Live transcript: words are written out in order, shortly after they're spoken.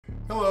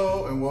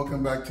Hello and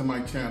welcome back to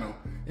my channel.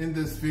 In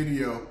this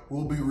video,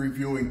 we'll be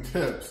reviewing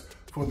tips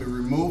for the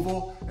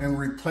removal and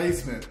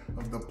replacement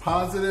of the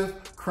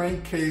positive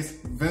crankcase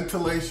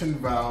ventilation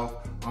valve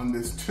on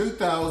this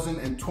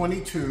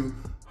 2022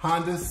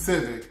 Honda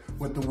Civic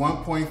with the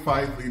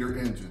 1.5 liter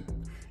engine.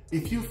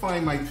 If you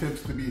find my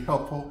tips to be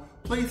helpful,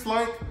 please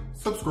like,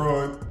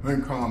 subscribe,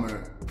 and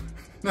comment.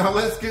 Now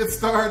let's get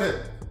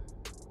started.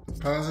 The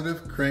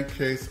positive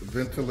crankcase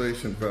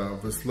ventilation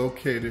valve is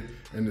located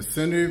in the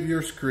center of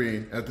your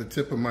screen at the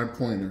tip of my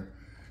pointer.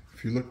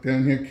 If you look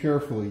down here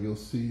carefully, you'll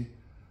see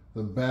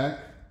the back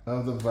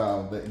of the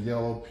valve, that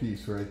yellow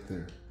piece right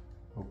there,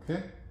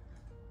 okay?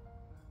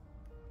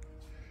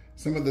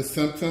 Some of the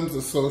symptoms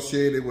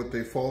associated with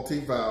a faulty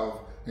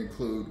valve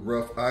include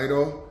rough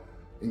idle,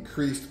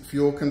 increased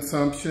fuel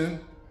consumption,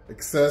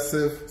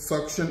 excessive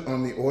suction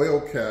on the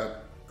oil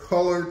cap,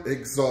 colored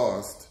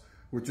exhaust,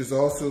 which is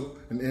also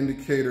an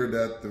indicator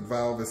that the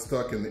valve is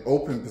stuck in the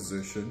open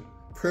position,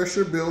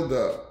 pressure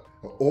buildup,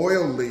 an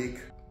oil leak,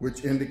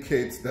 which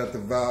indicates that the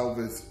valve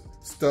is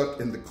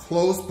stuck in the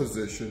closed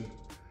position.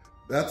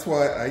 That's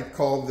why I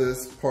call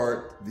this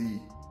part the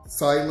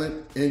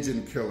silent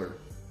engine killer,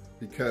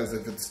 because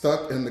if it's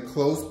stuck in the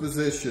closed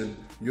position,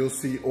 you'll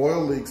see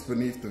oil leaks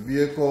beneath the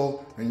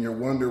vehicle and you'll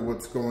wonder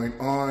what's going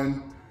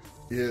on.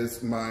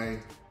 Is my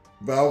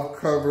valve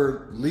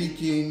cover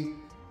leaking?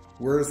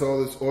 Where's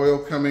all this oil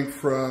coming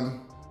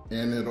from?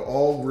 And it'll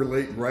all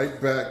relate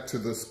right back to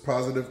this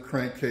positive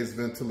crankcase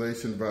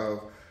ventilation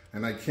valve.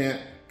 And I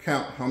can't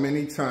count how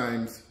many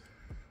times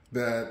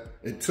that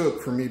it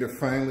took for me to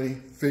finally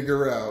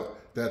figure out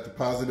that the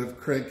positive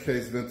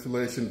crankcase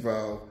ventilation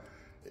valve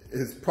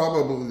is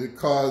probably the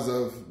cause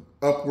of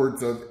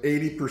upwards of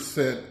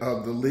 80%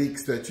 of the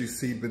leaks that you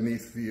see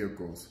beneath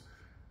vehicles,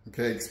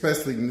 okay,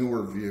 especially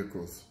newer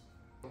vehicles.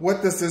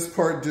 What does this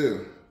part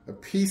do? A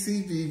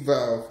PCV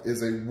valve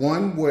is a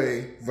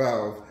one-way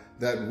valve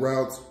that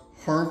routes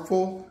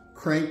harmful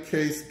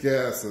crankcase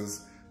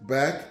gases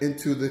back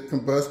into the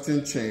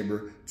combustion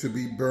chamber to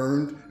be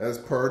burned as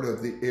part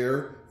of the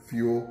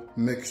air-fuel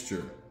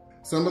mixture.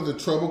 Some of the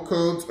trouble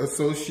codes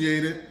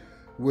associated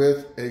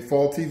with a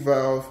faulty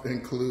valve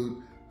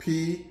include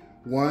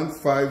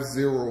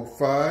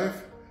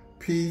P1505,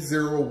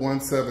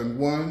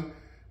 P0171,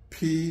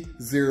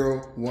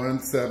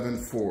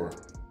 P0174.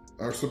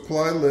 Our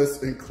supply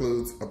list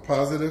includes a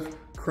positive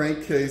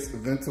crankcase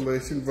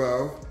ventilation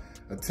valve,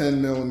 a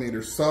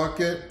 10mm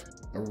socket,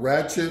 a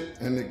ratchet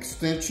and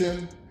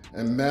extension,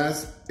 and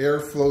mass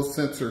airflow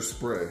sensor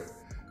spray.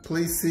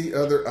 Please see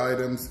other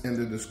items in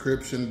the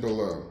description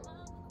below.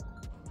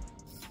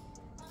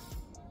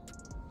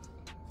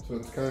 So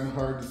it's kind of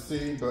hard to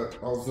see, but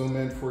I'll zoom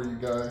in for you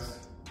guys.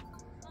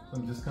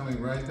 I'm just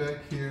coming right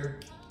back here.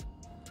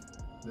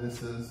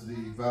 This is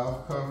the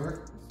valve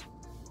cover.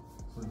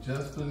 So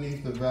just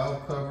beneath the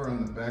valve cover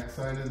on the back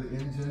side of the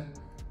engine,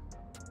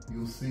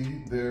 you'll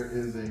see there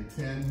is a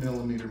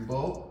 10mm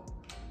bolt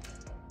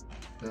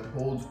that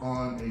holds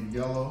on a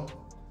yellow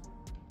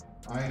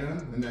item,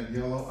 and that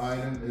yellow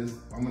item is,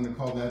 I'm going to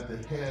call that the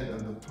head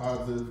of the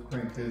positive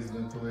crankcase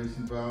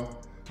ventilation valve.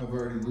 I've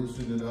already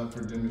loosened it up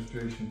for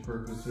demonstration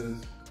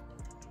purposes.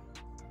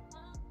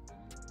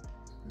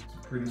 It's a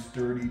pretty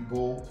sturdy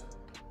bolt.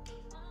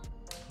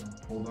 So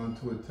hold on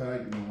to it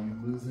tight, you don't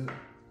want to lose it.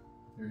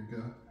 There you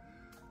go.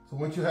 So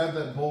once you have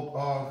that bolt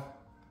off,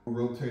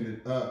 rotate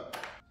it up,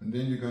 and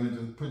then you're going to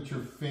just put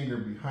your finger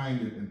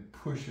behind it and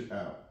push it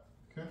out,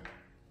 okay?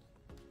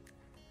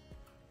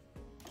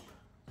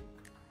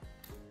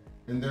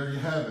 And there you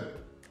have it.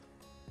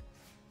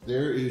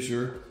 There is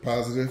your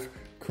positive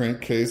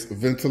crankcase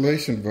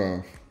ventilation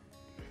valve.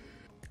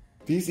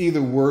 These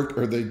either work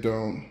or they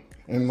don't.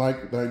 And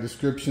like my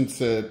description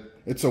said,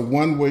 it's a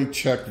one-way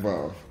check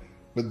valve.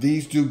 But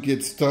these do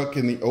get stuck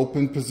in the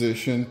open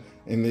position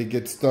and they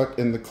get stuck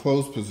in the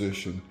closed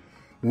position.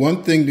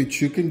 One thing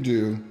that you can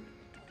do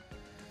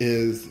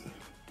is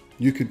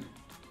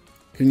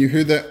can you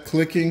hear that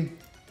clicking?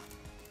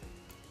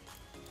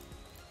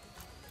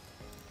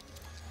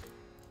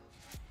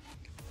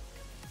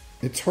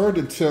 It's hard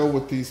to tell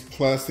with these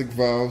plastic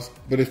valves,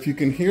 but if you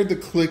can hear the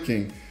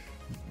clicking,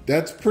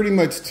 that's pretty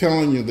much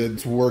telling you that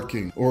it's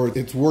working, or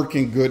it's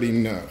working good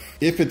enough.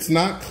 If it's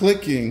not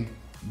clicking,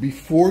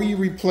 before you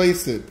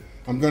replace it,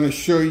 I'm going to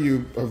show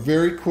you a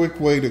very quick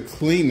way to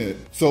clean it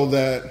so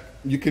that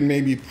you can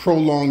maybe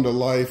prolong the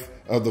life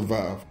of the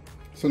valve.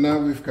 So now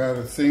we've got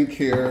a sink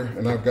here,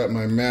 and I've got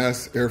my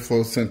mass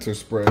airflow sensor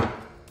spray.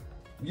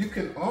 You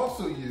can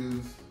also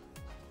use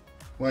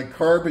like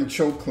carb and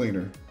choke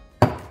cleaner.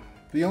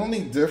 The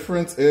only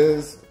difference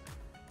is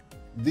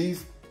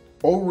these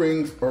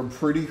O-rings are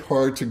pretty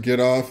hard to get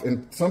off,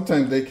 and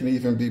sometimes they can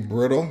even be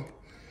brittle.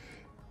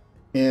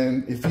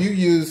 And if you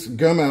use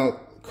gum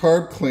out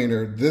carb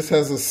cleaner, this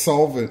has a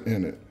solvent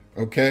in it,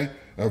 okay?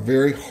 A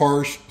very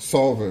harsh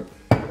solvent,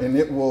 and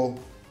it will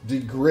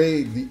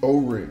degrade the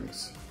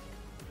O-rings.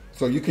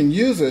 So you can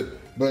use it,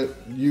 but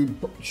you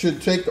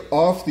should take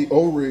off the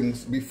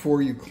O-rings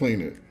before you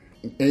clean it.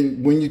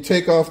 And when you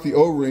take off the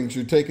O-rings,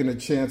 you're taking a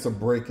chance of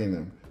breaking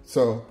them.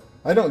 So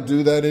I don't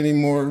do that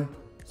anymore,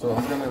 so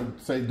I'm gonna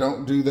say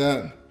don't do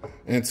that.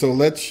 And so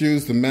let's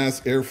use the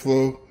mass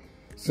airflow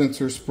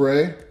sensor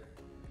spray.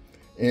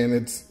 And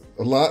it's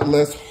a lot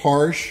less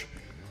harsh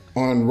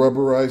on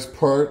rubberized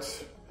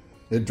parts.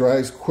 It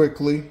dries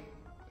quickly.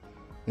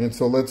 And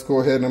so let's go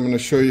ahead and I'm gonna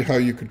show you how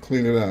you could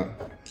clean it out.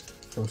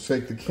 So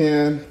shake the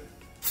can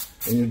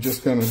and you're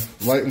just gonna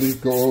lightly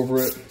go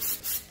over it.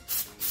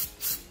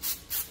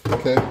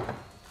 Okay,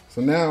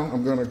 so now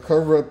I'm gonna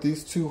cover up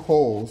these two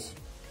holes,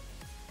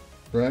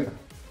 right?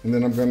 And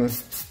then I'm gonna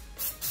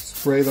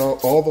spray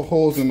all the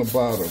holes in the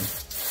bottom.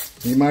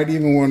 You might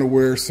even wanna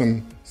wear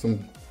some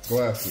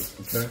glasses,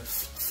 okay?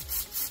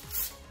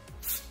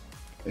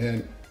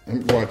 And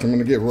watch, I'm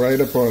gonna get right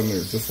up on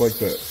there, just like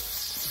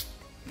that,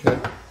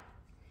 okay?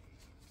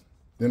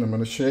 Then I'm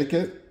gonna shake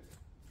it.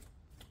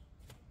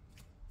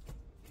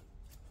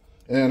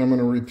 And I'm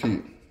gonna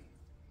repeat.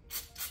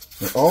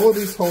 Now, all of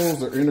these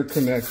holes are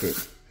interconnected.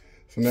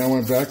 So now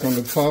I'm back on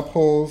the top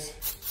holes,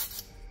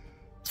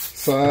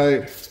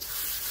 side,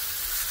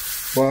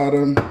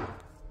 bottom,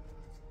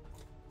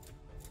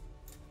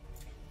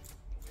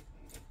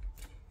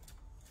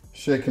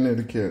 shaking it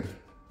again.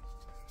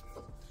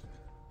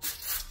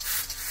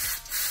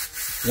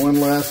 One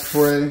last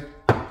spray.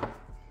 I'm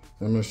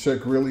gonna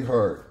shake really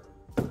hard.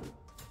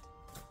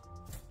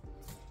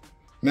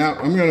 Now,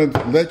 I'm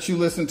gonna let you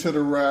listen to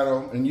the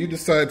rattle and you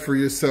decide for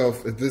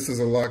yourself if this is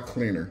a lot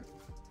cleaner.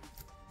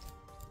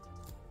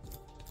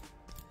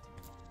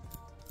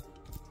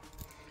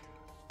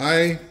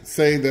 I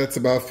say that's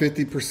about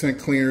 50%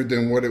 cleaner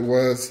than what it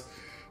was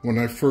when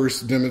I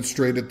first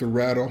demonstrated the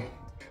rattle.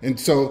 And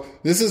so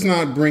this is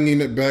not bringing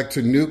it back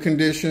to new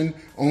condition.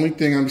 Only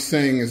thing I'm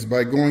saying is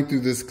by going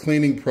through this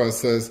cleaning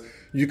process,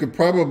 you could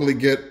probably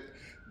get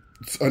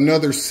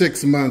another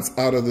 6 months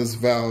out of this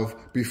valve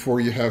before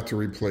you have to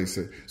replace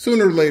it.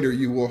 Sooner or later,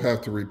 you will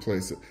have to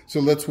replace it. So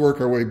let's work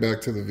our way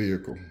back to the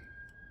vehicle.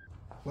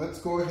 Let's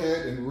go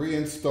ahead and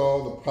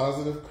reinstall the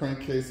positive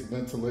crankcase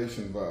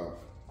ventilation valve.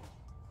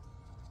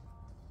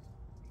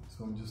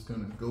 So I'm just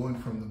gonna go in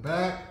from the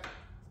back,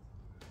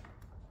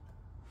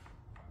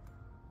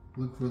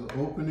 look for the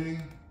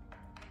opening,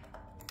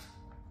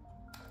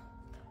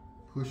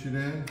 push it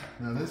in.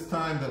 Now this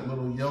time that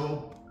little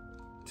yellow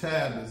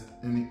tab is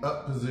in the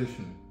up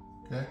position,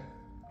 okay?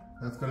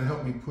 That's gonna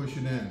help me push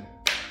it in.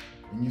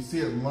 And you see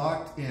it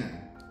locked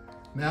in.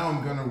 Now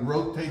I'm gonna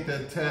rotate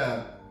that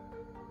tab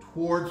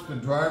towards the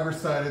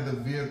driver's side of the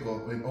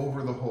vehicle and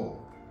over the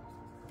hole.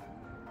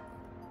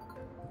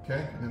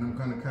 Okay, then I'm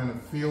gonna kind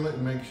of feel it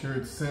and make sure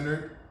it's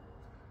centered.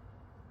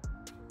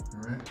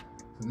 All right,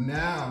 so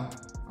now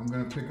I'm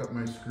gonna pick up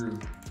my screw.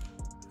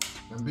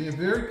 I'm being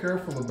very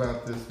careful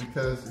about this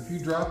because if you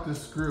drop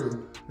this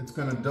screw, it's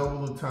gonna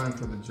double the time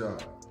for the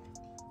job.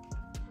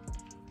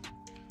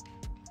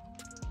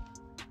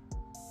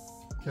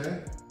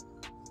 Okay,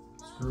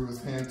 screw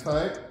is hand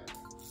tight.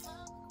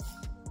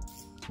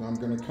 Now I'm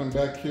gonna come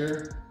back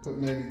here, put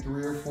maybe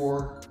 3 or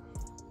 4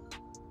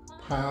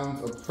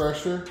 pounds of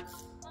pressure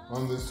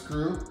on this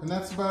screw, and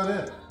that's about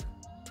it.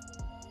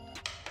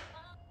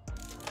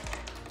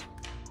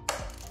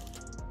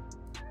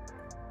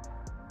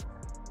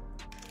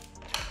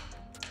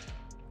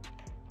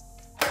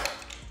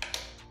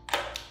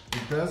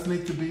 It does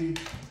need to be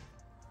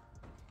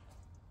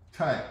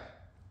tight,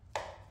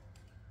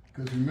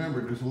 because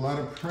remember, there's a lot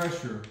of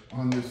pressure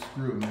on this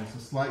screw, and it's a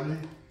slightly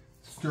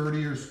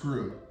sturdier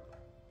screw.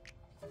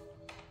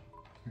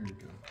 Here you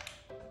go.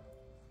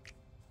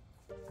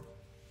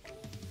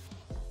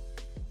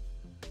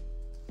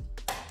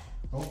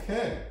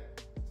 Okay,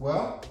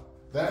 well,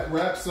 that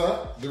wraps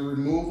up the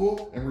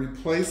removal and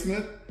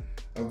replacement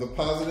of the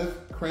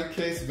positive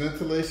crankcase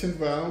ventilation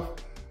valve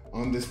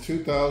on this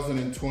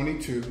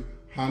 2022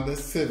 Honda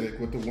Civic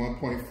with the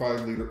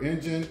 1.5 liter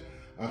engine.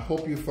 I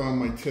hope you found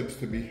my tips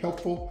to be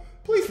helpful.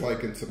 Please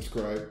like and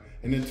subscribe.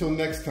 And until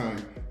next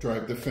time,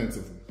 drive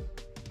defensively.